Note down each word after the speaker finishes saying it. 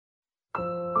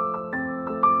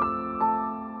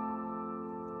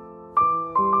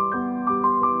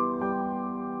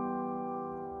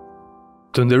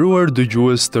Të nderuar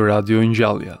dëgjues të Radio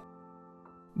Ngjallja.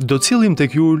 Do cillim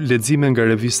tek ju lexime nga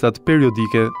revistat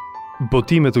periodike,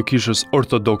 botime të Kishës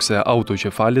Orthodhokse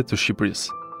Autoqefale të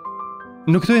Shqipërisë.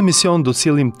 Në këtë emision do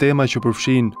cillim tema që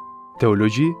përfshin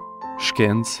teologji,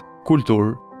 shkencë,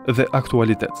 kulturë dhe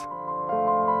aktualitet.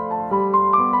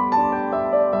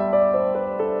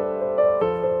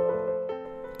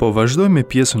 Po vazhdojmë me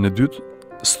pjesën e dytë,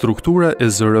 struktura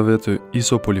e zërave të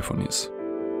isopolifonisë.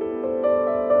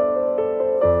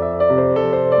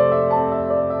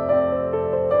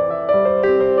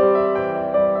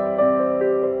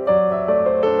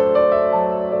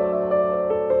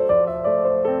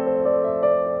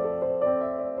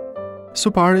 Së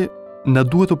pari, na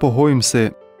duhet të pohojmë se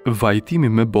vajtimi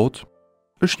me botë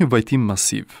është një vajtim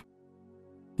masiv.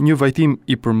 Një vajtim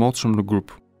i përmotshëm në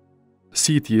grup.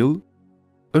 Si i tillë,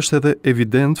 është edhe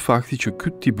evident fakti që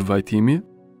ky tip vajtimi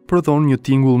prodhon një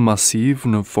tingull masiv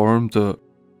në formë të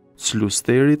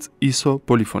clusterit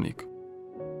isopolifonik.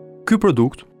 Ky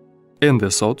produkt,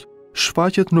 ende sot,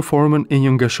 shfaqet në formën e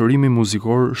një ngashërimi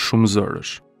muzikor shumë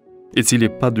zërësh, i cili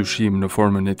padyshim në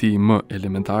formën e tij më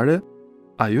elementare,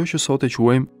 ajo që sot e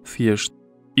quajmë thjesht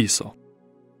ISO.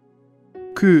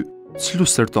 Ky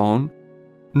clusterton,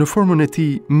 në formën e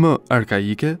tij më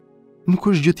arkaike, nuk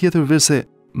është gjë tjetër veçse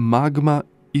magma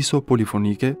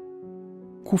isopolifonike,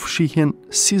 ku fshihen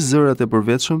si zërat e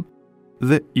përvetshëm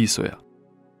dhe isoja.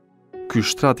 Ky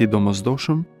shtrat i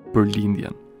domosdoshëm për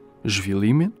lindjen,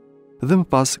 zhvillimin dhe më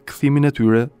pas kthimin e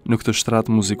tyre në këtë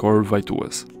shtrat muzikor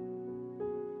vajtues.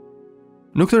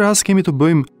 Në këtë rast kemi të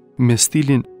bëjmë me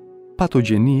stilin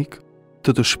patogjenik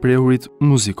të shprehurit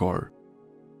muzikor,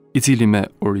 i cili me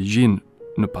origjinë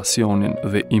në pasionin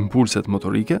dhe impulset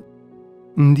motorike,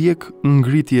 ndjek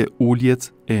ngritje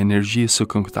uljet e energjisë së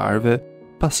këngëtarëve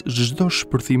pas çdo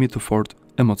shpërthimi të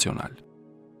fortë emocional.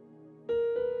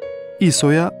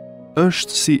 Isoja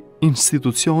është si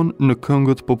institucion në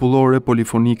këngët popullore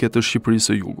polifonike të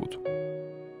Shqipërisë së Jugut.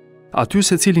 Aty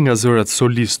secili nga zërat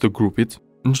solist të grupit,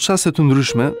 në çaste të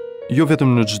ndryshme, jo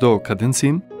vetëm në çdo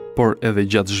kadencim, por edhe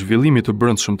gjatë zhvillimit të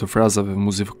brendshëm të frazave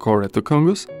muzikore të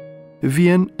këngës,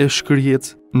 vjen e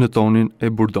shkërjet në tonin e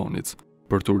burdonit,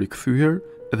 për të rikthyer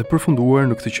dhe përfunduar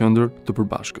në këtë qendër të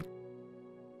përbashkët.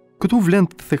 Këtu vlen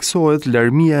të theksohet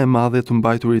larmia e madhe të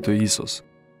mbajturit të isos,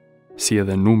 si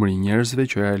edhe numri i njerëzve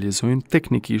që realizojnë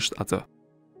teknikisht atë.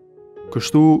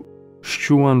 Kështu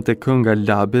shquan te kënga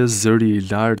labe zëri i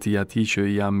lartë i atij që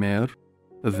ja merr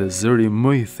dhe zëri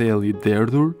më i thellë i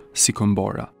derdhur si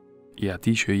këmbora i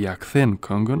atij që ja kthen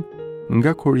këngën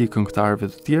nga kori i këngëtarëve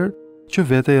të tjerë që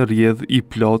vete e rrjedh i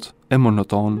plot e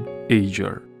monoton e i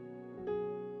gjerë.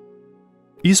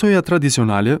 Isoja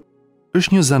tradicionale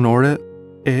është një zanore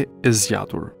e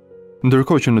zgjatur,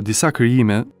 ndërkohë që në disa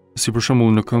krijime, si për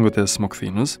shembull në këngët e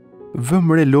Smokthinës,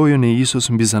 vëmë re lojën e isos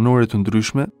mbi zanore të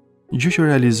ndryshme, gjë që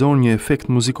realizon një efekt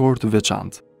muzikor të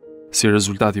veçantë, si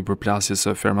rezultat i përplasjes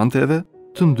së fermanteve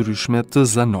të ndryshme të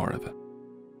zanoreve.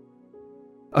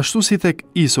 Ashtu si tek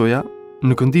isoja,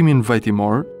 në këndimin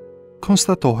vajtimor,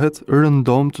 konstatohet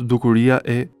rëndomt dukuria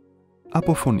e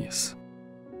apofonisë,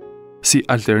 si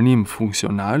alternim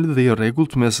funksional dhe i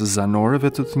rregullt mes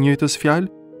zanoreve të njëjtës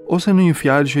fjalë ose në një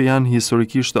fjalë që janë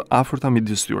historikisht të afërta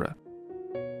midis tyre.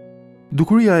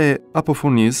 Dukuria e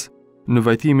apofonisë në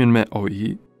vajtimin me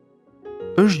oi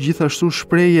është gjithashtu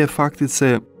shprehje e faktit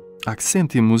se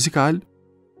aksenti muzikal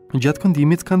gjatë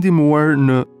këndimit ka ndihmuar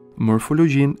në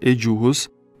morfologjinë e gjuhës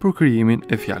për krijimin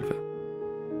e fjalëve.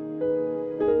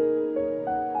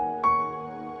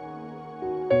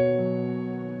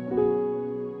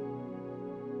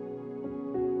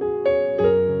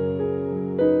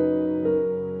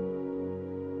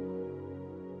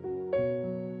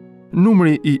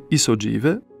 Numri i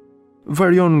isogjive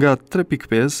varion nga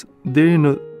 3.5 deri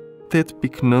në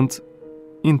 8.9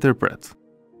 interpret.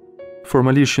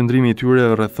 Formalisht qëndrimi i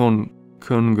tyre rrethon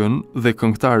këngën dhe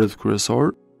këngëtarët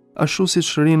kryesor, ashtu si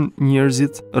shërin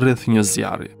njerëzit rreth një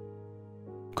zjarri.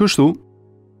 Kështu,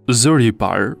 zëri i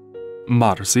parë,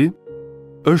 marsi,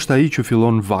 është ai që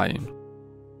fillon vajin.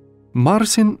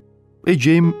 Marsin e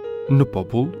gjejmë në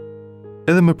popull,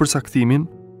 edhe me përsaktimin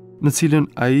në cilën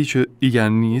ai që i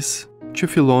janis që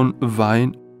fillon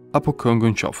vajin apo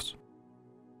këngën qoftë.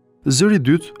 Zëri i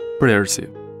dytë, prersi,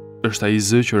 është ai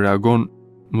zë që reagon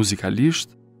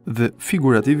muzikalisht dhe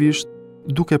figurativisht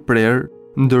duke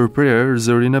ndërprer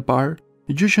zërin e parë,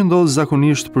 gjë që ndodh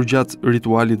zakonisht përgjatë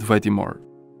ritualit vajtimor.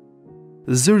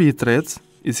 Zëri i tretë,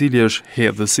 i cili është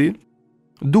hedhësi,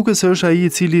 duket se është ai i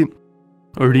cili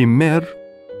rimerr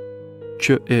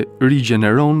që e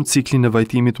rigjeneron ciklin e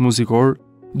vajtimit muzikor,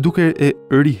 duke e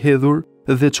rihedhur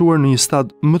dhe çuar në një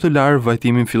stad më të larë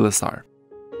vajtimin fillestar.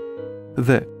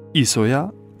 Dhe ISO-ja,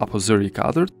 apo zëri i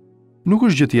katërt, nuk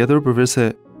është gjë tjetër përveç se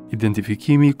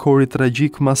identifikimi i korit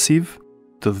tragjik masiv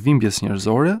të dhimbjes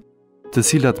njerëzore, të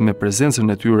cilat me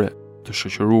prezencën e tyre të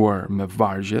shoqëruar me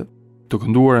vargje, të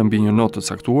kënduara mbi një notë të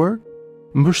caktuar,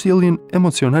 mbështjellin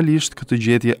emocionalisht këtë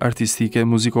gjetje artistike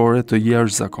muzikore të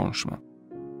jashtëzakonshme.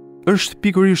 Është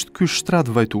pikërisht ky shtrat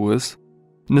vajtues,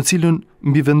 në cilën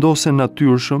mbi vendosen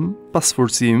natyrshëm, pas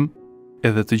forcim,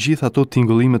 edhe të gjitha ato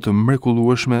tingëllime të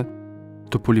mrekullueshme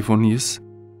të polifonisë,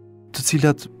 të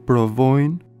cilat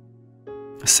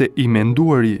provojnë se i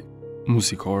menduari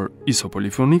muzikor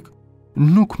isopolifonik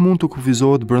nuk mund të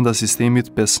kufizohet brenda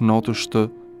sistemit 5 notësh të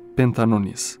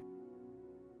pentanonisë,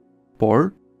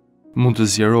 por mund të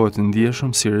zgjerohet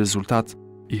ndjeshëm si rezultat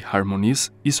i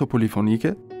harmonisë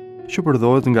isopolifonike që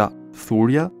përdhohet nga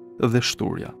thurja dhe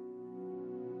shturja.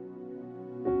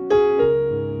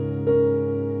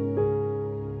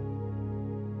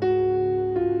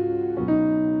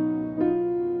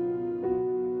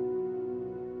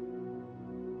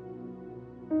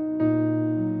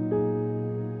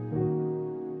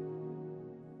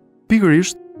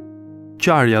 Pikërisht,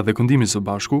 qarja dhe këndimi së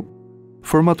bashku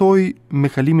formatoi me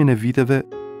kalimin e viteve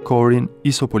korin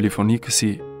isopolifonik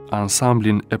si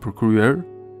ansamblin e përkryer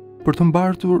për të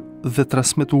mbartur dhe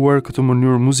transmetuar këtë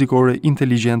mënyrë muzikore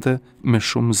inteligjente me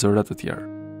shumë zëra të tjerë.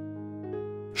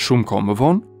 Shumë kohë më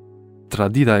vonë,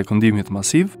 tradita e këndimit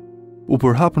masiv u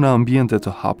përhap në ambiente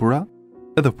të hapura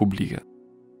edhe publike.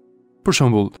 Për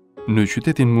shembull, në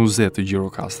qytetin muze të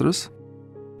Gjirokastrës,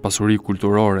 pasuri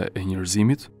kulturore e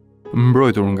njerëzimit,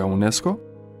 mbrojtur nga UNESCO,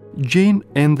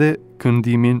 gjejnë ende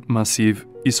këndimin masiv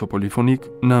isopolifonik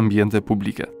në ambiente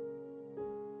publike.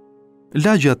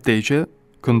 Lagja Teqe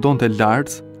këndonte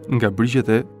lart nga brigjet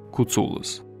e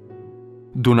Kucullës.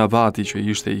 Dunavati që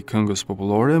ishte i këngës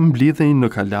popullore mblidhej në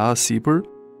kala sipër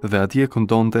dhe atje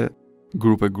këndonte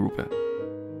grupe,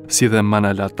 si dhe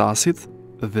manalatasit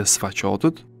dhe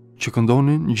sfaqotët që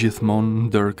këndonin gjithmonë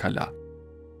ndër kala.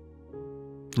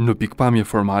 Në pikpamje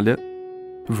formale,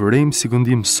 vërejmë si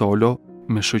këndim solo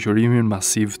me shoqërimin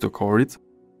masiv të korit,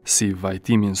 si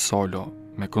vajtimin solo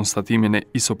me konstatimin e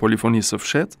isopolifonisë së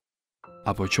fshet,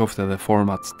 apo qoftë edhe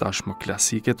format tashmë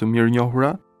klasike të mirë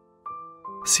njohura,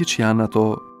 siç janë ato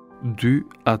 2,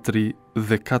 A3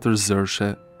 dhe 4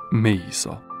 zërshe me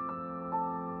iso.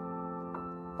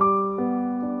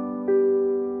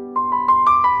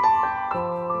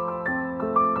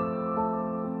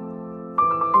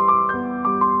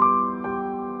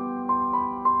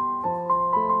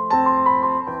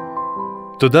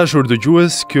 Të dashur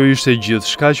dëgjues, kjo ishte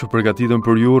gjithçka që përgatitëm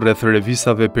për ju rreth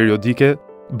revistave periodike,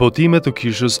 botime të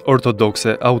Kishës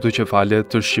Orthodhokse Autoqefale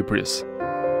të Shqipërisë.